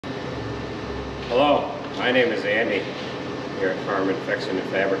Hello, my name is Andy here at Farming, Fixing and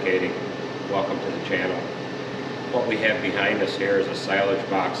Fabricating. Welcome to the channel. What we have behind us here is a silage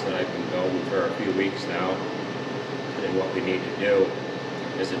box that I've been building for a few weeks now. And what we need to do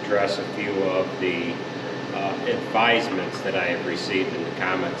is address a few of the advisements that I have received in the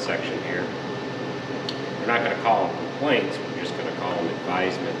comment section here. We're not going to call them complaints, we're just going to call them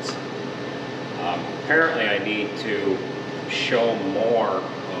advisements. Apparently I need to show more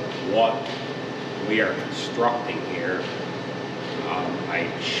of what we are constructing here.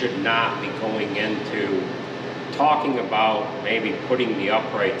 I should not be going into talking about maybe putting the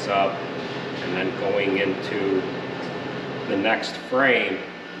uprights up and then going into the next frame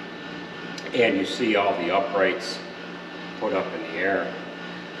and you see all the uprights put up in the air.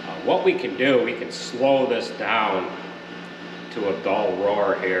 What we can do, we can slow this down to a dull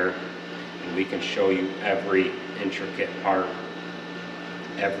roar here, and we can show you every intricate part,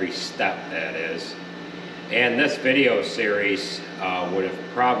 every step that is. And this video series would have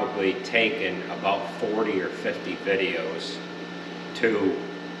probably taken about 40 or 50 videos to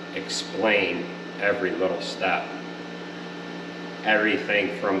explain every little step.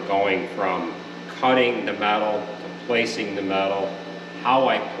 Everything from going from cutting the metal to placing the metal, how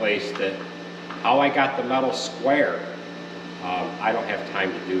I placed it, how I got the metal square. I don't have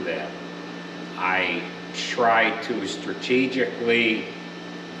time to do that. I try to strategically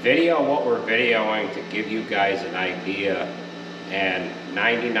video what we're videoing to give you guys an idea, and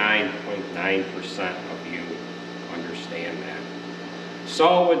 99.9% of you understand that.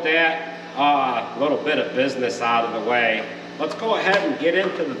 So with that little bit of business out of the way, let's go ahead and get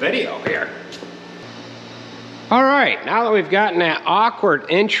into the video here. All right, now that we've gotten that awkward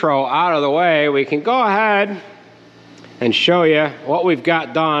intro out of the way, we can go ahead and show you what we've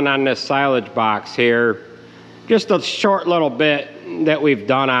got done on this silage box here. Just a short little bit that we've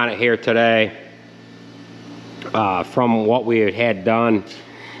done on it here today from what we had done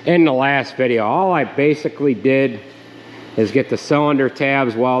in the last video. All I basically did is get the cylinder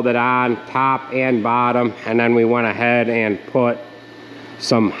tabs welded on top and bottom, and then we went ahead and put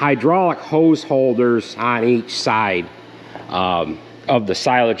some hydraulic hose holders on each side of the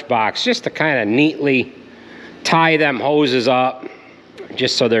silage box, just to kind of neatly tie them hoses up,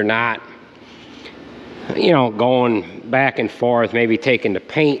 just so they're not, you know, going back and forth, maybe taking the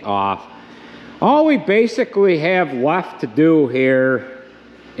paint off. All we basically have left to do here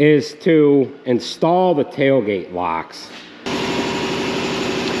is to install the tailgate locks.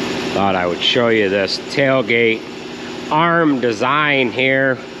 Thought I would show you this tailgate arm design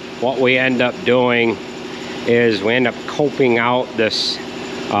here. What we end up doing is we end up coping out this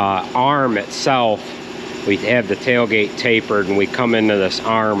arm itself. We have the tailgate tapered and we come into this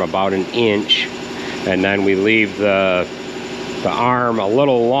arm about 1 inch, and then we leave the arm a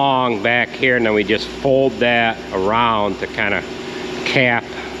little long back here, and then we just fold that around to kind of cap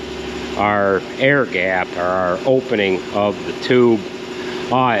our air gap, or our opening of the tube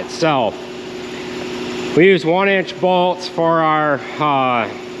itself. We use 1-inch bolts for our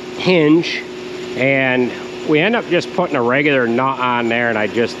hinge, and we end up just putting a regular nut on there, and I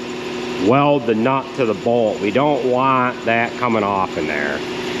just weld the nut to the bolt. We don't want that coming off in there.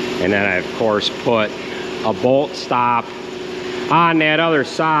 And then I of course put a bolt stop on that other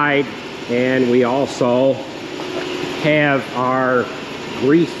side, and we also have our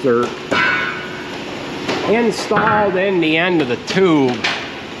greaser installed in the end of the tube.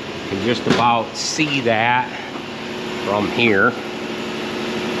 You can just about see that from here,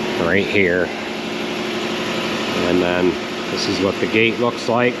 right here. And then this is what the gate looks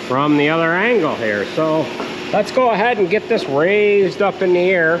like from the other angle here. So let's go ahead and get this raised up in the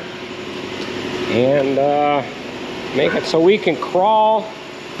air and make it so we can crawl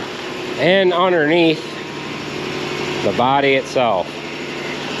in underneath the body itself.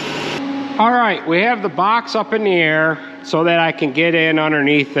 All right, we have the box up in the air so that I can get in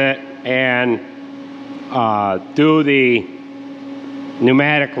underneath it and do the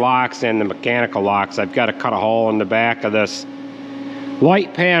pneumatic locks and the mechanical locks. I've got to cut a hole in the back of this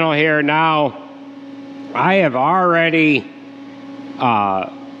light panel here. Now, I have already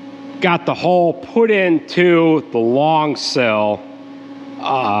got the hole put into the long sill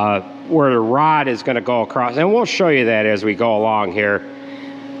where the rod is going to go across, and we'll show you that as we go along here.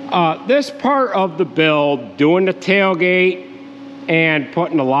 This part of the build, doing the tailgate and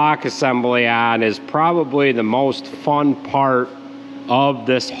putting the lock assembly on, is probably the most fun part of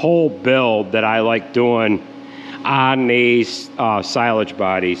this whole build that I like doing on these silage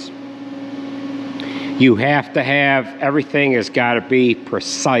bodies. You have to have, everything has got to be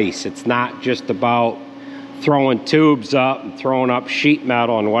precise. It's not just about throwing tubes up and throwing up sheet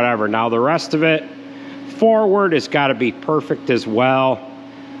metal and whatever. Now the rest of it forward has got to be perfect as well.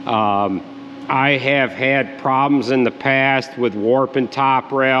 I have had problems in the past with warping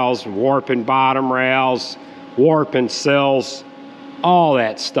top rails, warping bottom rails, warping sills, all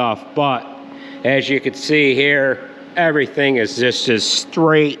that stuff. But as you can see here, everything is just as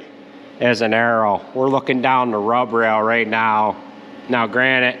straight as an arrow. We're looking down the rub rail right now. Now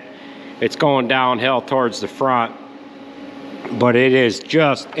granted, it's going downhill towards the front, but it is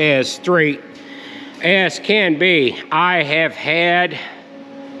just as straight as can be. I have had,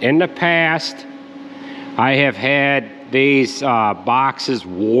 in the past, I have had these boxes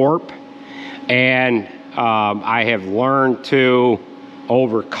warp, and I have learned to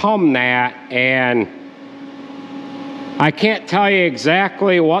overcome that, and I can't tell you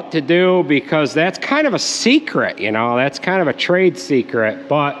exactly what to do because that's kind of a secret, you know, that's kind of a trade secret.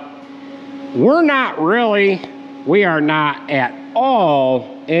 But we are not at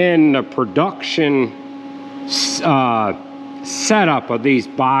all in the production setup of these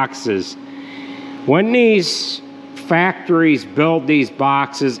boxes. When these factories build these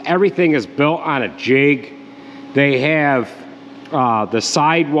boxes, everything is built on a jig. They have the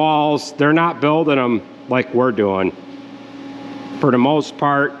sidewalls, they're not building them like we're doing. For the most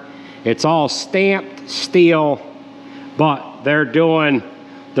part, it's all stamped steel, but they're doing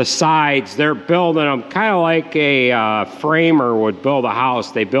the sides, they're building them kind of like a framer would build a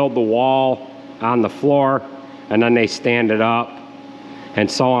house. They build the wall on the floor and then they stand it up and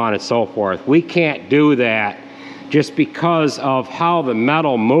so on and so forth. We can't do that just because of how the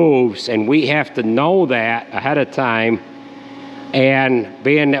metal moves, and we have to know that ahead of time. And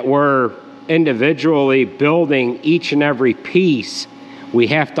being that we're individually building each and every piece, we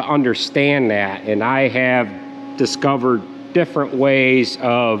have to understand that. And I have discovered different ways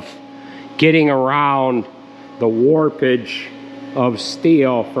of getting around the warpage of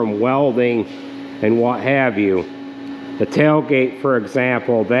steel from welding and what have you. The tailgate, for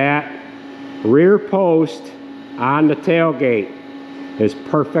example, that rear post on the tailgate is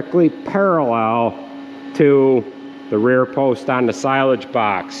perfectly parallel to the rear post on the silage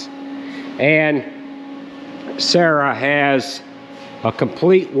box. And Sarah has a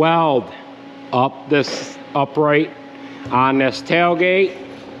complete weld up this upright on this tailgate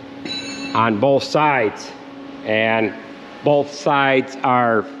on both sides, and both sides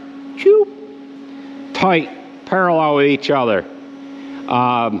are tight, parallel with each other.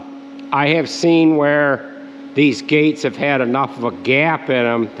 I have seen where these gates have had enough of a gap in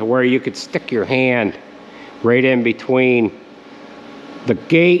them to where you could stick your hand right in between the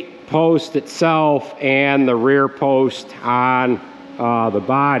gate post itself and the rear post on the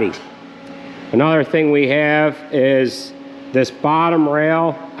body. Another thing we have is this bottom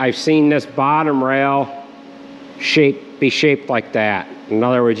rail. I've seen this bottom rail be shaped like that. In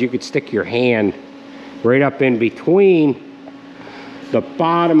other words, you could stick your hand right up in between the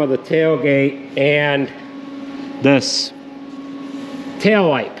bottom of the tailgate and this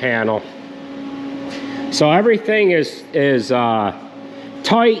taillight panel. So everything is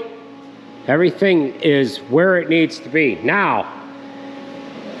tight. Everything is where it needs to be. Now,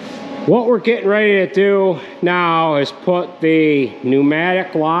 what we're getting ready to do now is put the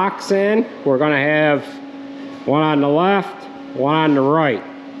pneumatic locks in. We're going to have one on the left, one on the right.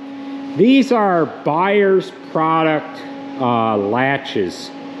 These are Buyer's product latches.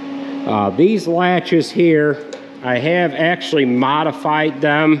 These latches here, I have actually modified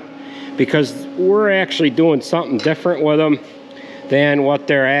them because we're actually doing something different with them than what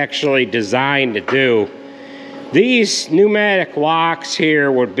they're actually designed to do. These pneumatic locks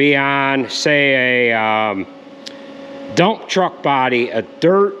here would be on, say, a dump truck body, a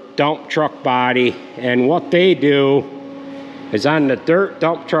dirt dump truck body, and what they do is on the dirt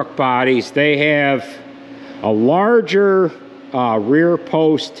dump truck bodies, they have a larger rear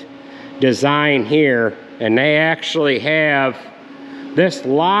post design here, and they actually have this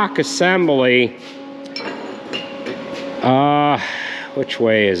lock assembly. Which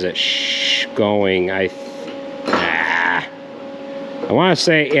way is it going? I want to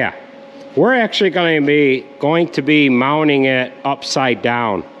say, yeah, we're actually going to be mounting it upside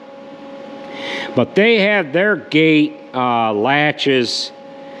down. But they have their gate latches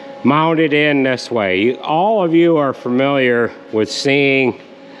mounted in this way. All of you are familiar with seeing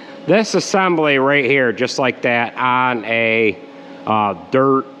this assembly right here, just like that, on a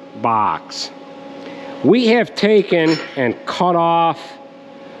dirt box. We have taken and cut off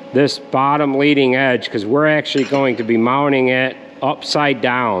this bottom leading edge because we're actually going to be mounting it upside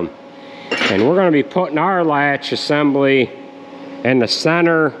down. And we're going to be putting our latch assembly in the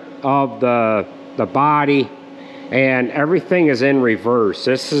center of the the body, and everything is in reverse.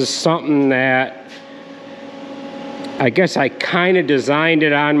 This is something that I guess I kind of designed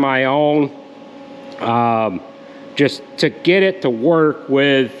it on my own, just to get it to work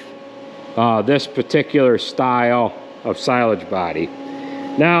with this particular style of silage body.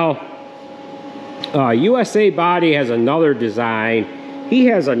 Now, USA Body has another design. He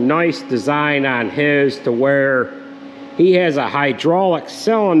has a nice design on his to where he has a hydraulic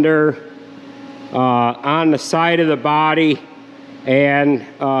cylinder on the side of the body, and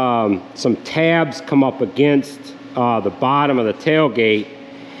some tabs come up against the bottom of the tailgate,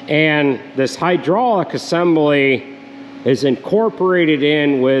 and this hydraulic assembly is incorporated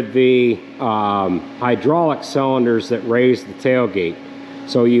in with the hydraulic cylinders that raise the tailgate.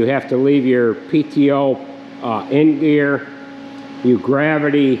 So you have to leave your PTO in gear, you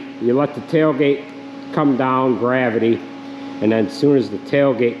let the tailgate come down, gravity, and then as soon as the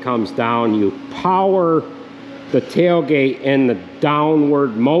tailgate comes down, you power the tailgate in the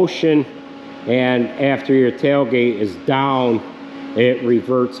downward motion, and after your tailgate is down, it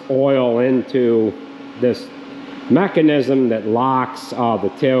reverts oil into this mechanism that locks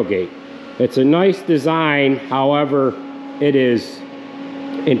the tailgate. It's a nice design, however, it is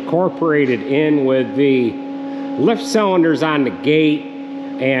incorporated in with the lift cylinders on the gate.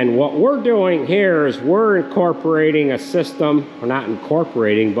 And what we're doing here is we're incorporating a system, or not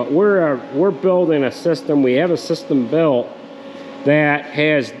incorporating, but we're building a system. We have a system built that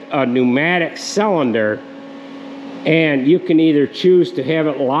has a pneumatic cylinder, and you can either choose to have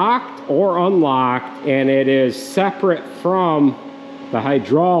it locked or unlocked, and it is separate from the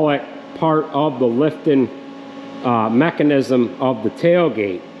hydraulic part of the lifting mechanism of the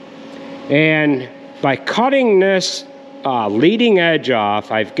tailgate. And by cutting this leading edge off,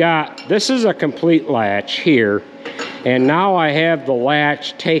 this is a complete latch here, and now I have the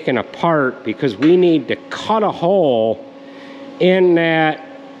latch taken apart because we need to cut a hole in that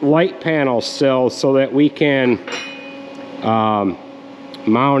light panel sill so that we can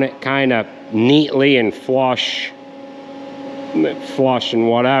mount it kind of neatly and flush and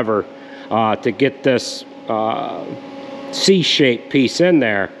whatever to get this C-shaped piece in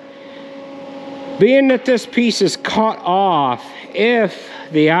there. Being that this piece is cut off, if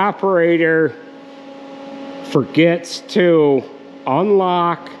the operator forgets to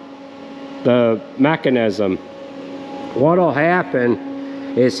unlock the mechanism, what'll happen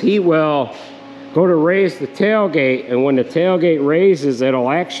is he will go to raise the tailgate, and when the tailgate raises,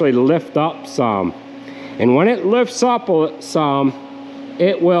 it'll actually lift up some. And when it lifts up some,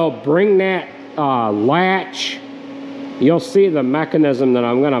 it will bring that latch. You'll see the mechanism that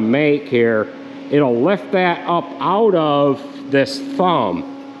I'm gonna make here. It'll lift that up out of this thumb.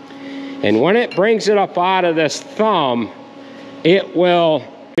 And when it brings it up out of this thumb, it will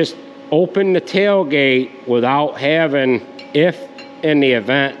just open the tailgate without having, if in the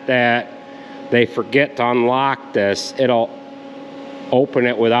event that they forget to unlock this, it'll open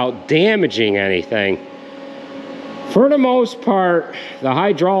it without damaging anything. For the most part, the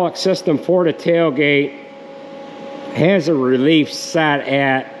hydraulic system for the tailgate has a relief set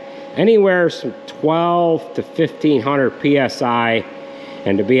at anywhere from 12 to 1500 psi,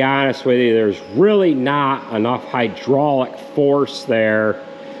 and to be honest with you, there's really not enough hydraulic force there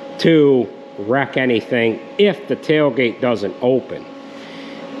to wreck anything if the tailgate doesn't open.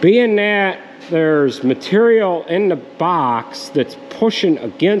 Being that there's material in the box that's pushing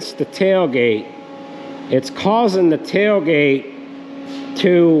against the tailgate, it's causing the tailgate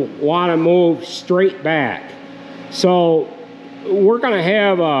to want to move straight back. So we're going to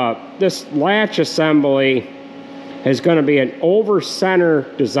have this latch assembly is going to be an over center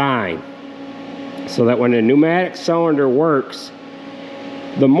design, so that when the pneumatic cylinder works,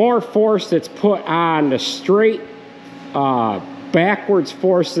 the more force that's put on the straight backwards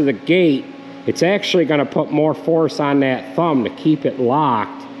force of the gate, it's actually going to put more force on that thumb to keep it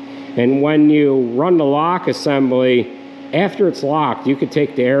locked. And when you run the lock assembly, after it's locked, you could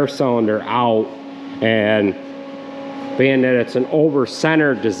take the air cylinder out, and being that it's an over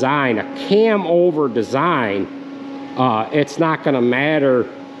center design, a cam over design, it's not going to matter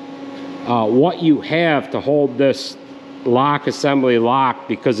what you have to hold this lock assembly locked,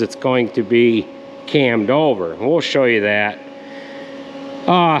 because it's going to be cammed over. And we'll show you that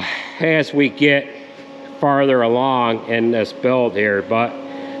as we get farther along in this build here. But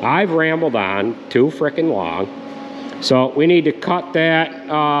I've rambled on too frickin' long, so we need to cut that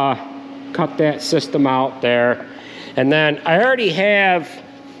system out there. And then I already have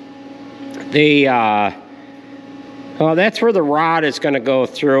the that's where the rod is going to go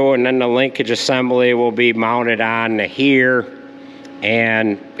through, and then the linkage assembly will be mounted on here.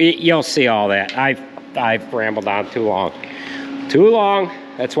 And you'll see all that. I've rambled on too long. Too long.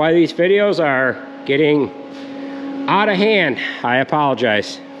 That's why these videos are getting out of hand. I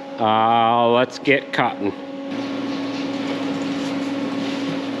apologize. Let's get cutting.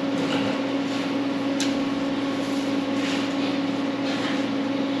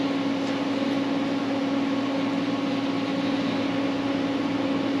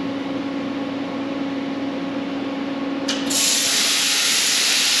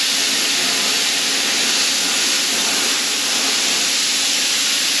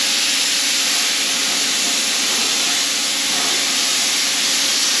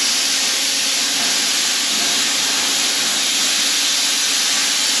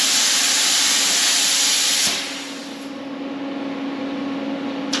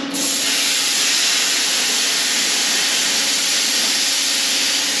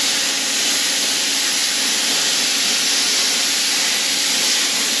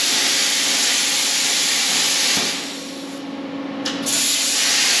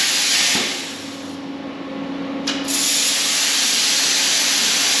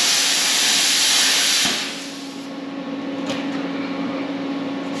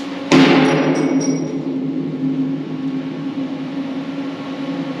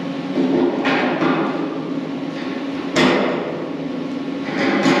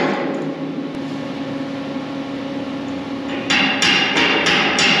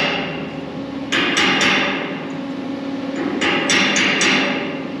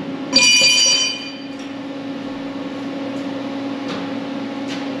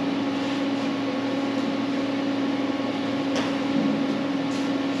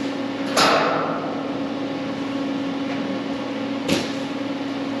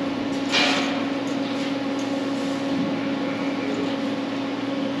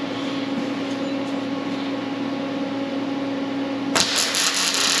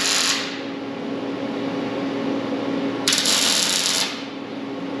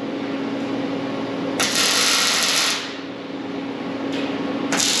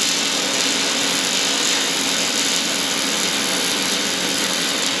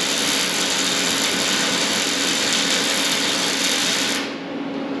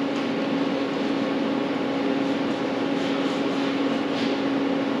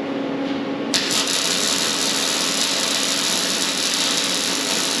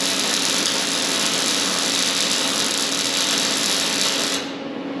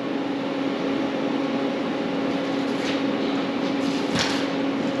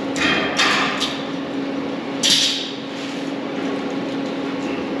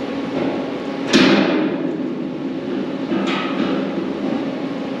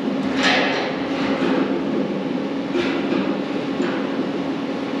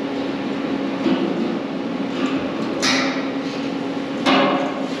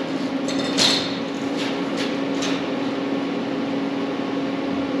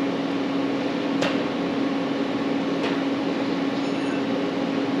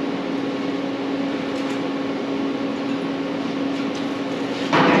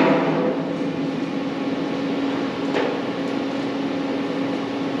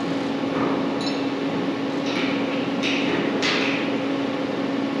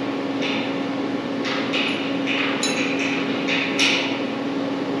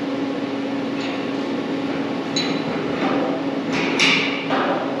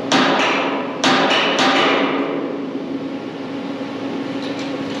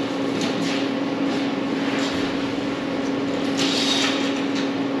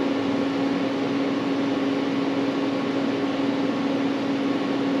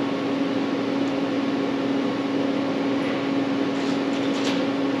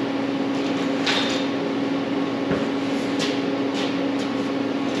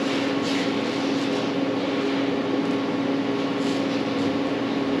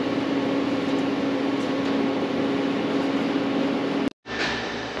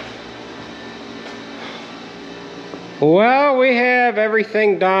 Well, we have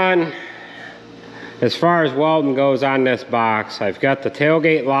everything done as far as welding goes on this box. I've got the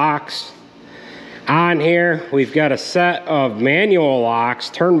tailgate locks on here. We've got a set of manual locks,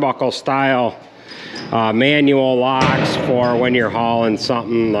 turnbuckle style manual locks for when you're hauling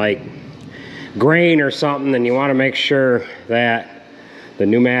something like grain or something and you want to make sure that the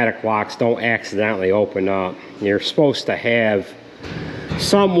pneumatic locks don't accidentally open up. You're supposed to have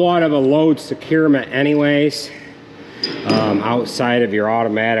somewhat of a load securement anyways. Outside of your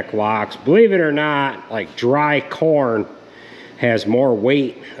automatic locks. Believe it or not, like dry corn has more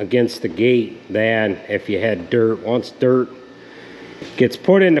weight against the gate than if you had dirt. Once dirt gets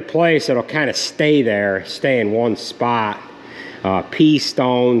put into place, it'll kind of stay there, stay in one spot. pea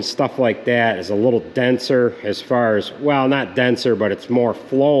stones, stuff like that is a little denser as far as, well, not denser, but it's more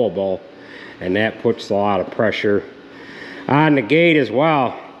flowable, and that puts a lot of pressure on the gate as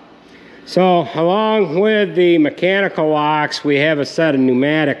well. So along with the mechanical locks, we have a set of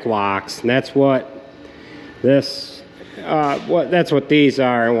pneumatic locks, and that's what this that's what these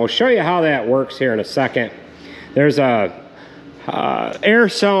are, and we'll show you how that works here in a second. There's a air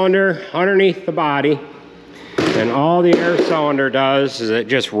cylinder underneath the body, and all the air cylinder does is it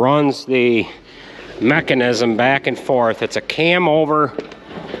just runs the mechanism back and forth. It's a cam over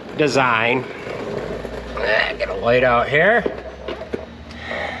design. Get a light out here.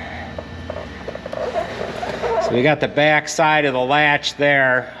 So we got the back side of the latch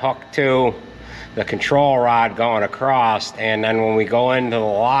there hooked to the control rod going across, and then when we go into the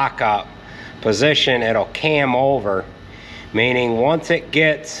lockup position, it'll cam over, meaning once it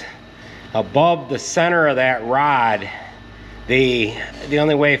gets above the center of that rod, the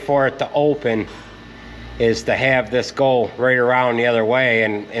only way for it to open is to have this go right around the other way,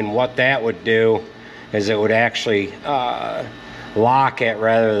 and what that would do is it would actually lock it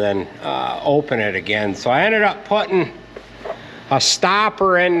rather than open it again. So I ended up putting a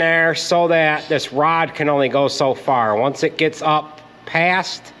stopper in there so that this rod can only go so far. Once it gets up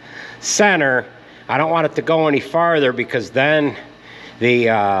past center, I don't want it to go any farther, because then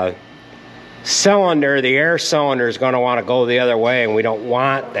the cylinder, the air cylinder, is going to want to go the other way, and we don't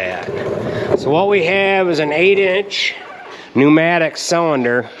want that. So what we have is an 8-inch pneumatic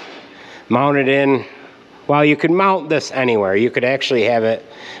cylinder mounted in. Well, you could mount this anywhere. You could actually have it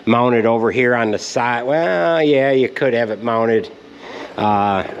mounted over here on the side. Well, yeah, you could have it mounted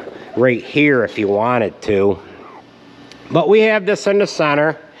right here if you wanted to. But we have this in the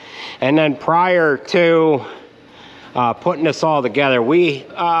center, and then prior to putting this all together, we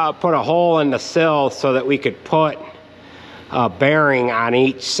put a hole in the sill so that we could put a bearing on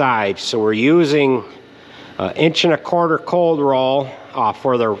each side. So we're using 1.25 inch cold roll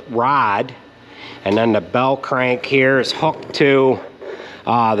for the rod, and then the bell crank here is hooked to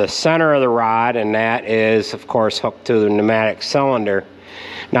the center of the rod, and that is of course hooked to the pneumatic cylinder.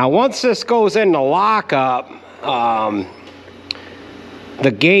 Now once this goes into lockup,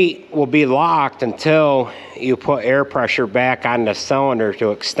 the gate will be locked until you put air pressure back on the cylinder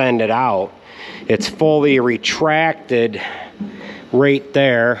to extend it out. It's fully retracted right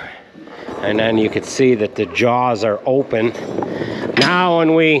there, and then you can see that the jaws are open. Now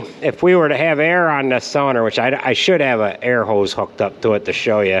if we were to have air on this cylinder, which I should have an air hose hooked up to it to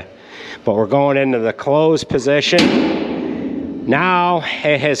show you, but we're going into the closed position. Now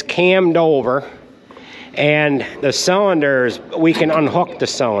it has cammed over, and the cylinders, we can unhook the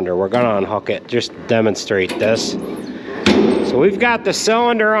cylinder. We're going to unhook it just to demonstrate this. So we've got the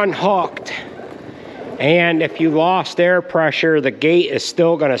cylinder unhooked, and if you lost air pressure, the gate is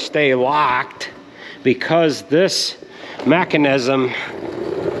still going to stay locked because this mechanism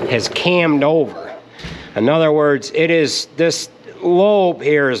has cammed over. In other words, this lobe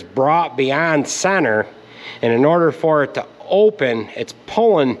here is brought beyond center, and in order for it to open, it's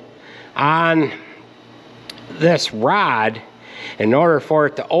pulling on this rod. In order for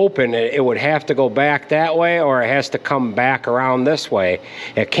it to open, it would have to go back that way, or it has to come back around this way.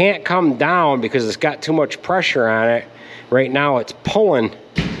 It can't come down because it's got too much pressure on it. Right now it's pulling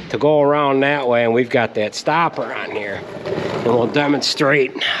to go around that way, and we've got that stopper on here. And we'll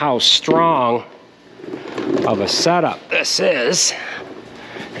demonstrate how strong of a setup this is.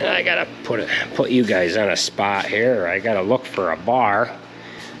 And I gotta put you guys on a spot here. I gotta look for a bar.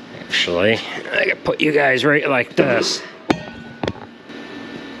 Actually, I gotta put you guys right like this.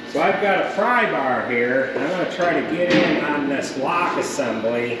 So I've got a pry bar here. I'm gonna try to get in on this lock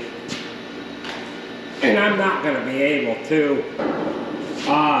assembly, and I'm not gonna be able to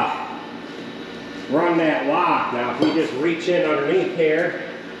run that lock. Now, if we just reach in underneath here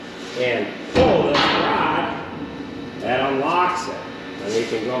and pull this rod, that unlocks it. And we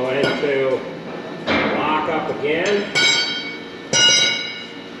can go into lock up again.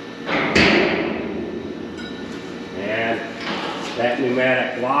 And that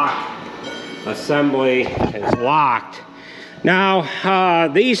pneumatic lock assembly is locked. Now,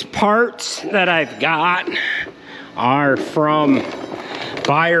 these parts that I've got are from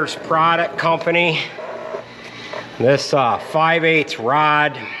Buyer's Product Company. This 5/8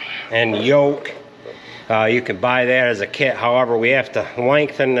 rod and yoke, you can buy that as a kit. However, we have to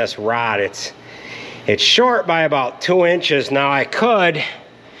lengthen this rod. It's short by about 2 inches. Now I could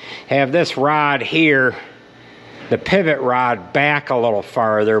have this rod here, the pivot rod, back a little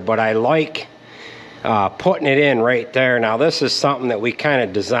farther, but I like putting it in right there. Now this is something that we kind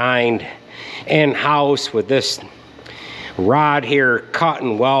of designed in-house with this rod here cut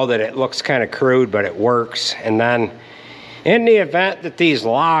and welded. It looks kind of crude, but it works. And then in the event that these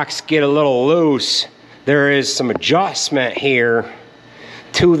locks get a little loose, there is some adjustment here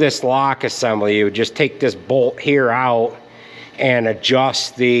to this lock assembly. You would just take this bolt here out and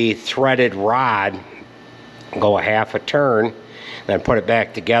adjust the threaded rod, go a half a turn, then put it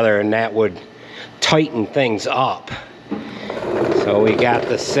back together, and that would tighten things up. So we got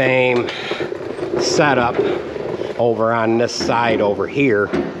the same setup over on this side over here.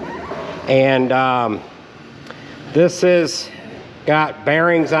 And this is got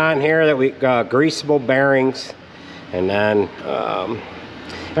bearings on here that we greasable bearings, and then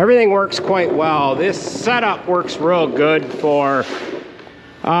everything works quite well. This setup works real good for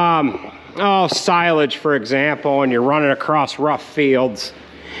silage, for example, when you're running across rough fields.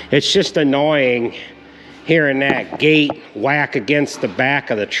 It's just annoying hearing that gate whack against the back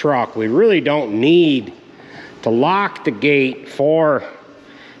of the truck. We really don't need to lock the gate for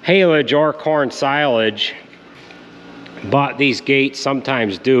haylage or corn silage, but these gates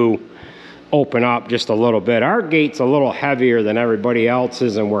sometimes do open up just a little bit. Our gate's a little heavier than everybody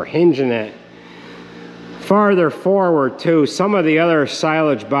else's, and we're hinging it farther forward too. Some of the other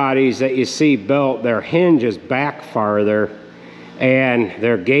silage bodies that you see built, their hinge is back farther and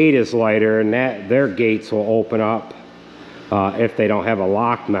their gate is lighter, and their gates will open up if they don't have a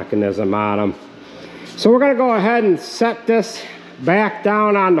lock mechanism on them. So we're going to go ahead and set this back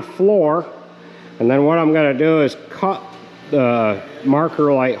down on the floor, and then what I'm going to do is cut the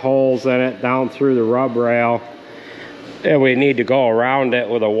marker light holes in it down through the rub rail, and we need to go around it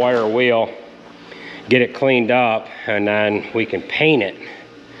with a wire wheel, get it cleaned up, and then we can paint it.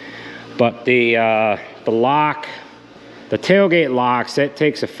 But the lock, the tailgate locks, it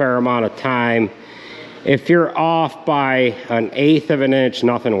takes a fair amount of time. If you're off by 1/8 of an inch,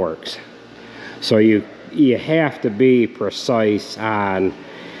 nothing works. So you have to be precise on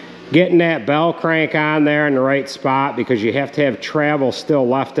getting that bell crank on there in the right spot, because you have to have travel still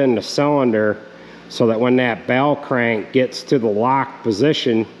left in the cylinder, so that when that bell crank gets to the lock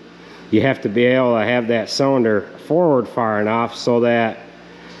position, you have to be able to have that cylinder forward far enough so that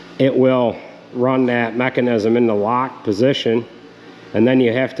it will run that mechanism in the lock position. And then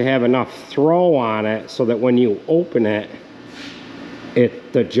you have to have enough throw on it so that when you open it,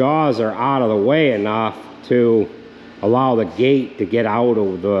 the jaws are out of the way enough to allow the gate to get out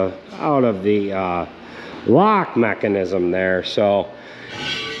of the lock mechanism there. So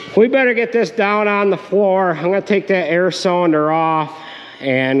we better get this down on the floor. I'm going to take that air cylinder off,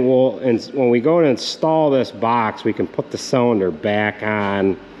 and when we go to install this box, we can put the cylinder back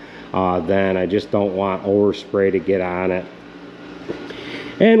on. Then I just don't want overspray to get on it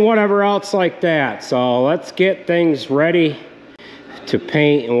and whatever else like that. So let's get things ready to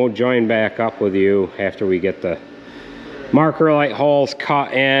paint, and we'll join back up with you after we get the marker light holes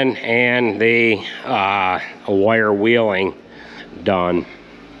cut in and the wire wheeling done.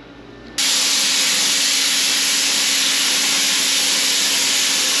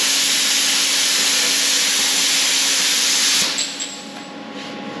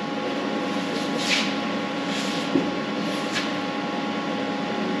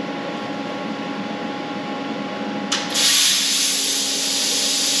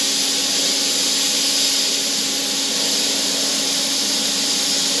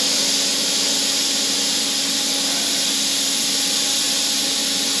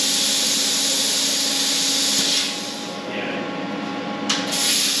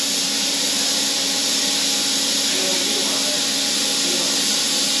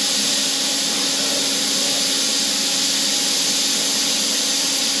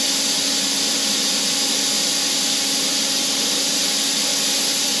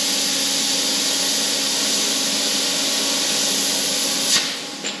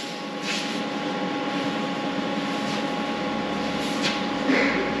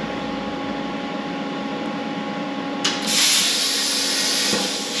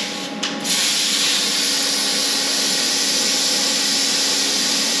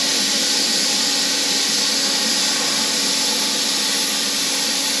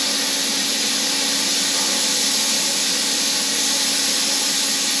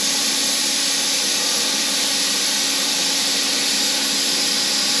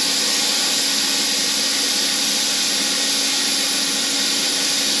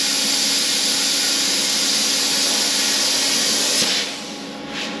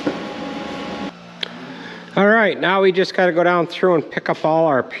 All right, now we just got to go down through and pick up all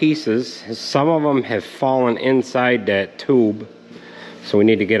our pieces. Some of them have fallen inside that tube, so we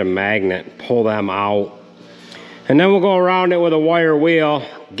need to get a magnet, pull them out. And then we'll go around it with a wire wheel,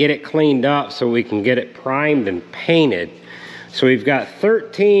 get it cleaned up so we can get it primed and painted. So we've got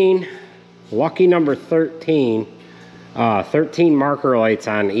 13, lucky number 13, 13 marker lights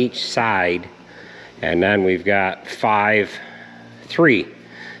on each side. And then we've got three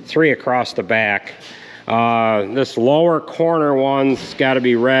across the back. This lower corner one's got to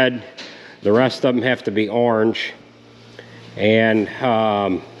be red. The rest of them have to be orange. And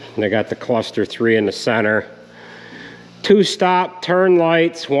they got the cluster 3 in the center. 2 stop turn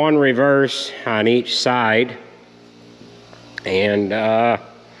lights, 1 reverse on each side. And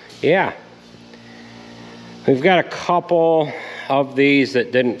yeah, we've got a couple of these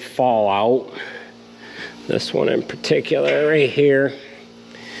that didn't fall out. This one in particular right here.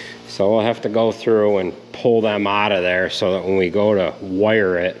 So we'll have to go through and pull them out of there so that when we go to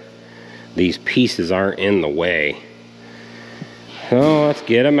wire it, these pieces aren't in the way. So let's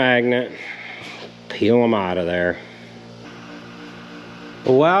get a magnet, peel them out of there.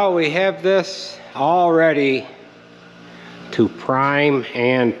 Well, we have this all ready to prime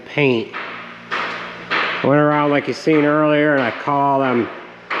and paint. I went around like you seen earlier and I call them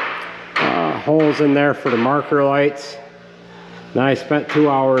holes in there for the marker lights. Now I spent 2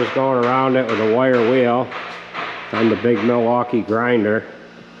 hours going around it with a wire wheel on the big Milwaukee grinder.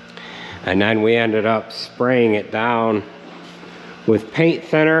 And then we ended up spraying it down with paint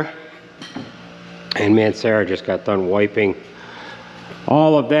thinner. And me and Sarah just got done wiping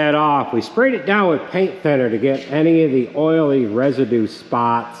all of that off. We sprayed it down with paint thinner to get any of the oily residue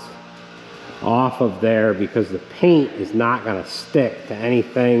spots off of there because the paint is not going to stick to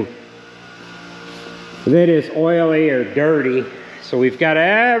anything that is oily or dirty. So we've got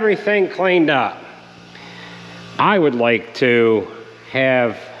everything cleaned up. I would like to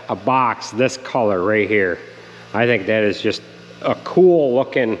have a box this color right here. I think that is just a cool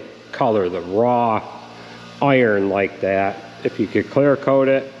looking color, the raw iron like that. If you could clear coat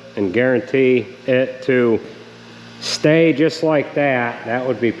it and guarantee it to stay just like that, that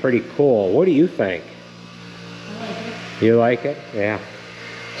would be pretty cool. What do you think? I like it. You like it? Yeah.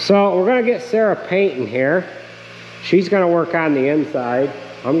 So we're gonna get Sarah painting here. She's gonna work on the inside.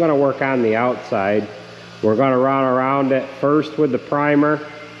 I'm gonna work on the outside. We're gonna run around it first with the primer.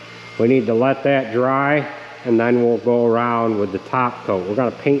 We need to let that dry and then we'll go around with the top coat. We're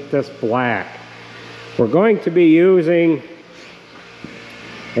gonna paint this black. We're going to be using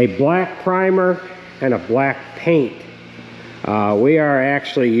a black primer and a black paint. We are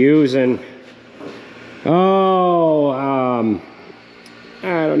actually using, I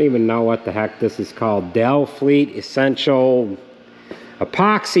don't even know what the heck this is called. Delfleet Essential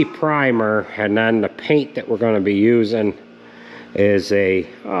Epoxy Primer, and then the paint that we're going to be using is a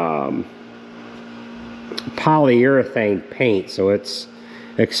polyurethane paint, so it's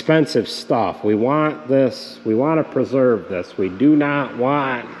expensive stuff. We want this, we want to preserve this. We do not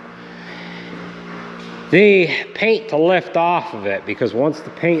want the paint to lift off of it, because once the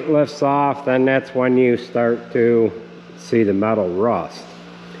paint lifts off, then that's when you start to see the metal rust.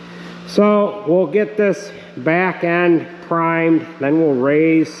 So we'll get this back end primed, then we'll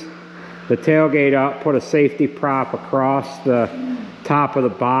raise the tailgate up, put a safety prop across the top of the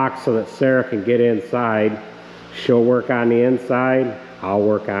box so that Sarah can get inside. She'll work on the inside, I'll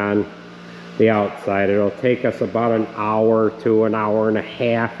work on the outside. It'll take us about an hour to an hour and a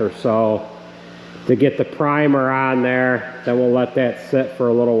half or so to get the primer on there. Then we'll let that sit for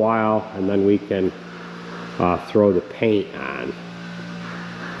a little while and then we can throw the paint on.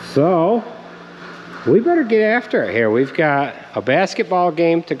 So we better get after it here. We've got a basketball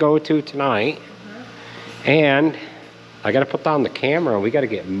game to go to tonight, and I got to put down the camera and we got to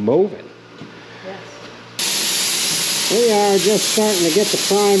get moving. Yes. We are just starting to get the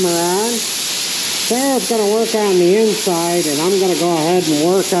primer on. Sarah's going to work on the inside and I'm going to go ahead and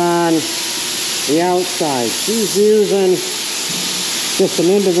work on the outside. She's using just an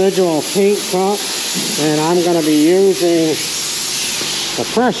individual paint cup, and I'm going to be using a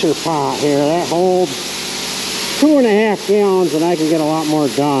pressure pot here that holds 2.5 gallons, and I can get a lot more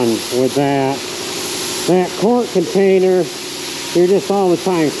done with that. That quart container, you're just all the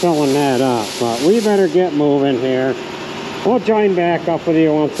time filling that up. But we better get moving here. We'll join back up with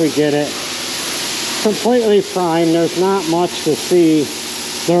you once we get it completely primed. There's not much to see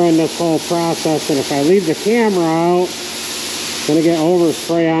during this whole process, and if I leave the camera out, it's gonna get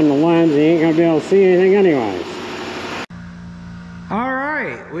overspray on the lens. You ain't gonna be able to see anything anyways. All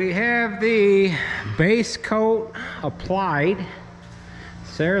right, we have the base coat applied.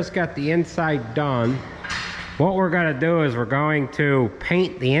 Sarah's got the inside done. What we're gonna do is we're going to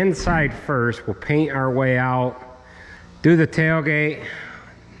paint the inside first. We'll paint our way out, do the tailgate,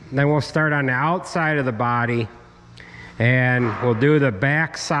 then we'll start on the outside of the body, and we'll do the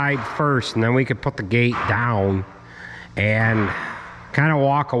back side first, and then we can put the gate down and kind of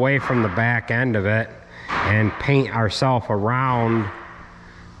walk away from the back end of it and paint ourselves around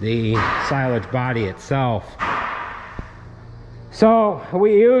the silage body itself. So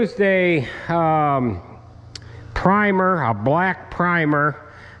we used a primer, a black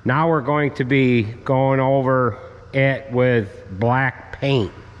primer. Now we're going to be going over it with black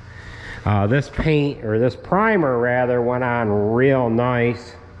paint. This paint, or this primer rather, went on real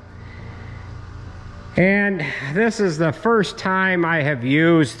nice. And this is the first time I have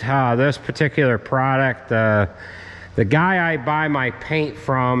used this particular product. The guy I buy my paint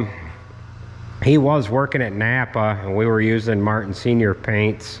from, he was working at Napa, and we were using Martin Senior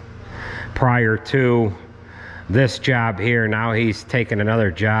paints prior to this job here. Now he's taken another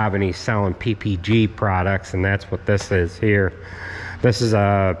job and he's selling PPG products, and that's what this is here. This is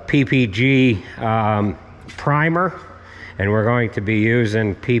a PPG primer, and we're going to be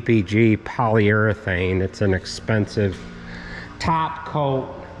using PPG polyurethane. It's an expensive top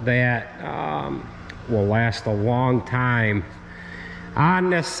coat that will last a long time. On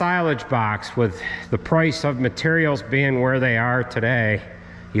this silage box, with the price of materials being where they are today,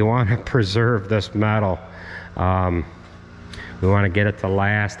 you want to preserve this metal. We want to get it to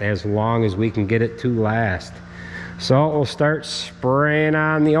last as long as we can get it to last. So we'll start spraying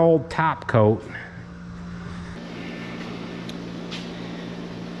on the old top coat.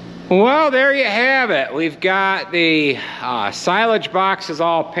 Well, there you have it. We've got the silage boxes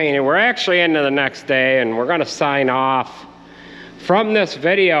all painted. We're actually into the next day, and we're going to sign off from this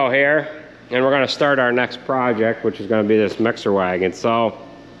video here, and we're going to start our next project, which is going to be this mixer wagon. So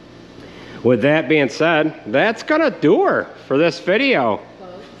with that being said, that's going to do her for this video.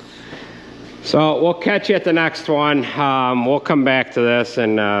 So we'll catch you at the next one. We'll come back to this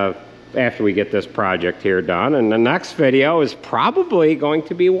and after we get this project here done. And the next video is probably going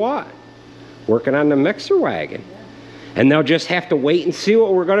to be what? Working on the mixer wagon. And they'll just have to wait and see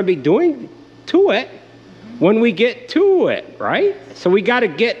what we're going to be doing to it when we get to it, right? So we got to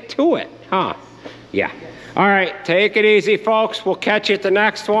get to it, huh? Yeah. All right, take it easy, folks. We'll catch you at the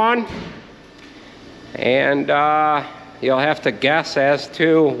next one. And you'll have to guess as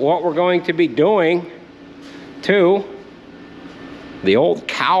to what we're going to be doing to the old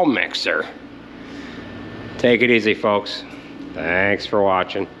cow mixer. Take it easy, folks. Thanks for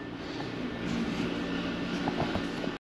watching.